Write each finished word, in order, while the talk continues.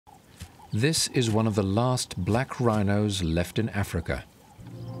This is one of the last black rhinos left in Africa.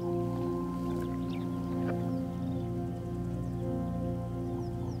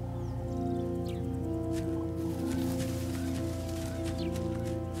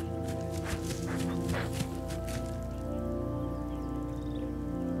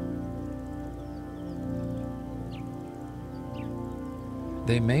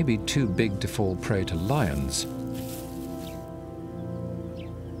 They may be too big to fall prey to lions,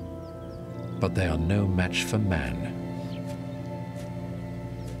 but they are no match for man.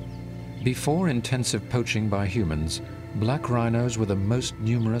 Before intensive poaching by humans, black rhinos were the most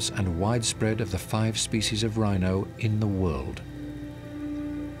numerous and widespread of the 5 species of rhino in the world.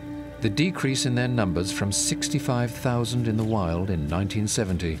 The decrease in their numbers from 65,000 in the wild in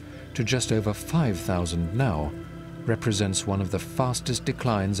 1970 to just over 5,000 now represents one of the fastest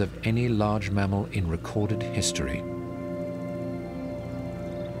declines of any large mammal in recorded history.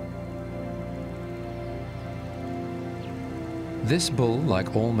 This bull,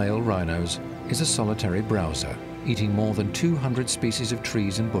 like all male rhinos, is a solitary browser, eating more than 200 species of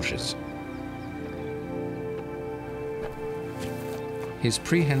trees and bushes. His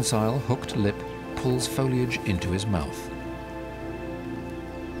prehensile hooked lip pulls foliage into his mouth.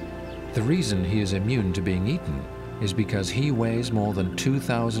 The reason he is immune to being eaten is because he weighs more than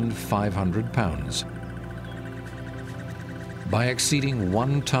 2,500 pounds. By exceeding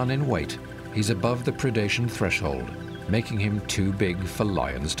 1 ton in weight, he's above the predation threshold, making him too big for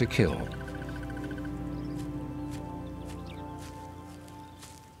lions to kill.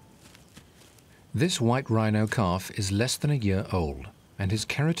 This white rhino calf is less than a year old, and his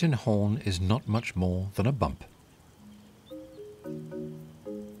keratin horn is not much more than a bump.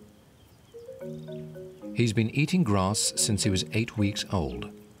 He's been eating grass since he was 8 weeks old,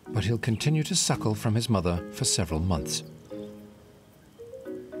 but he'll continue to suckle from his mother for several months.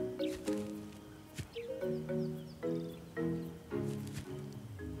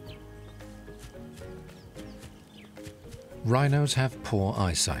 Rhinos have poor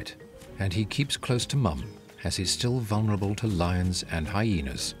eyesight, and he keeps close to mum, as he's still vulnerable to lions and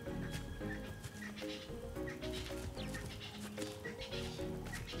hyenas.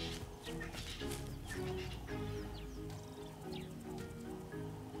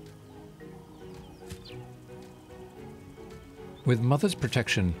 With mother's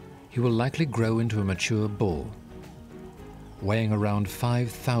protection, he will likely grow into a mature bull, weighing around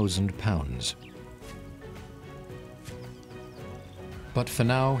 5,000 pounds. But for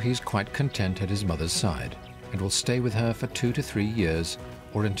now, he's quite content at his mother's side and will stay with her for 2 to 3 years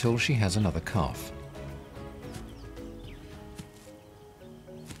or until she has another calf.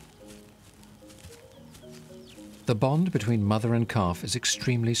 The bond between mother and calf is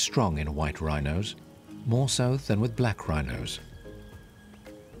extremely strong in white rhinos, more so than with black rhinos.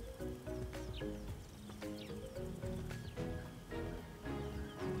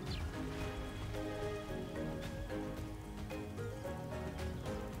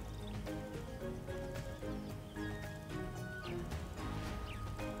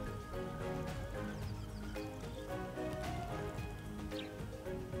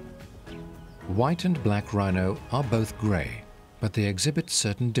 White and black rhino are both grey, but they exhibit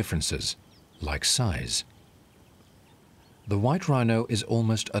certain differences, like size. The white rhino is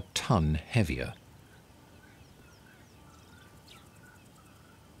almost a ton heavier.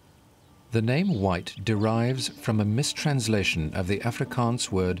 The name white derives from a mistranslation of the Afrikaans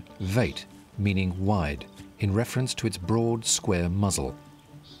word wyd, meaning wide, in reference to its broad, square muzzle.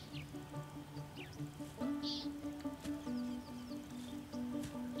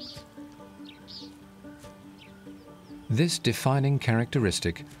 This defining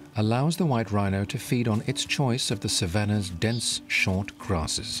characteristic allows the white rhino to feed on its choice of the savanna's dense, short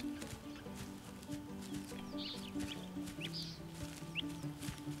grasses.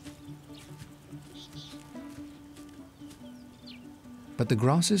 But the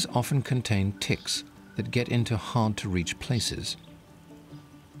grasses often contain ticks that get into hard-to-reach places.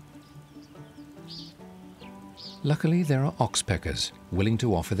 Luckily, there are oxpeckers willing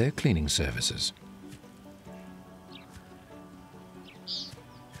to offer their cleaning services.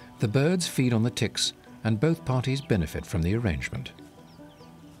 The birds feed on the ticks, and both parties benefit from the arrangement.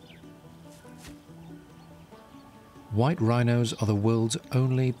 White rhinos are the world's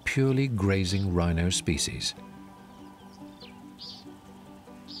only purely grazing rhino species.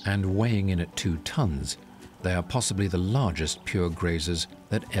 And weighing in at 2 tons, they are possibly the largest pure grazers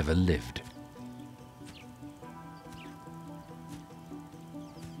that ever lived.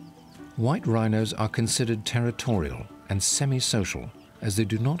 White rhinos are considered territorial and semi-social, as they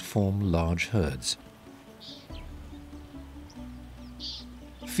do not form large herds.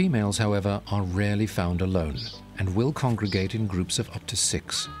 Females, however, are rarely found alone and will congregate in groups of up to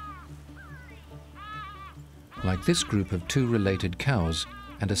 6. Like this group of 2 related cows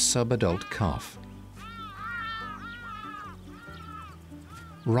and a subadult calf.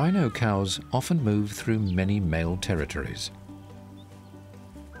 Rhino cows often move through many male territories,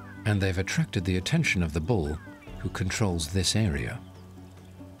 and they've attracted the attention of the bull, who controls this area.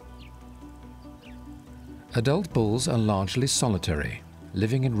 Adult bulls are largely solitary,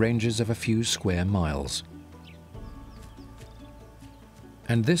 living in ranges of a few square miles.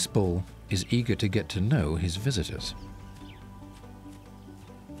 And this bull is eager to get to know his visitors.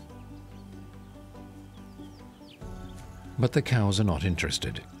 But the cows are not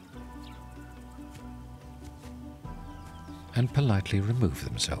interested and politely remove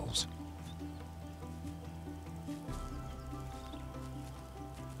themselves.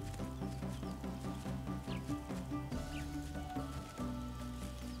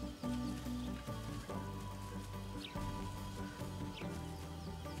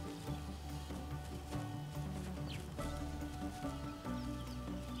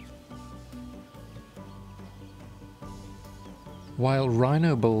 While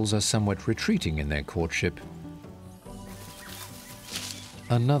rhino bulls are somewhat retreating in their courtship,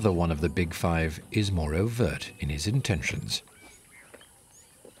 another one of the big 5 is more overt in his intentions.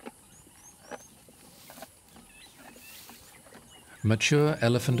 Mature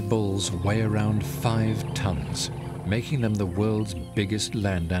elephant bulls weigh around 5 tons, making them the world's biggest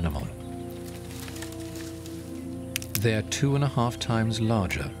land animal. They are 2.5 times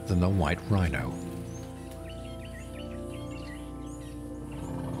larger than the white rhino.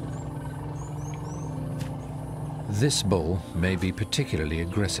 This bull may be particularly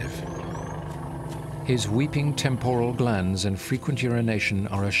aggressive. His weeping temporal glands and frequent urination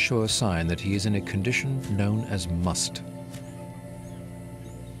are a sure sign that he is in a condition known as must.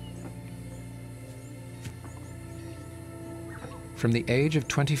 From the age of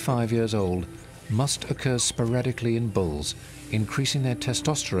 25 years old, must occurs sporadically in bulls, increasing their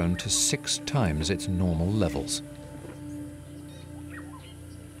testosterone to 6 times its normal levels.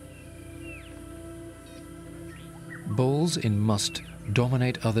 Bulls in must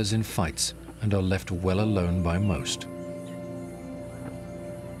dominate others in fights and are left well alone by most.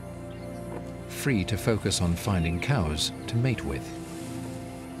 Free to focus on finding cows to mate with.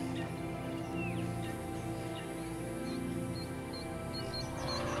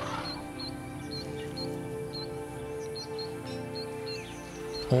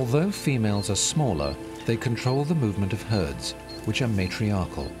 Although females are smaller, they control the movement of herds, which are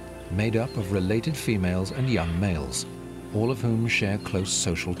matriarchal, made up of related females and young males, all of whom share close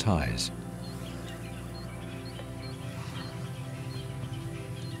social ties.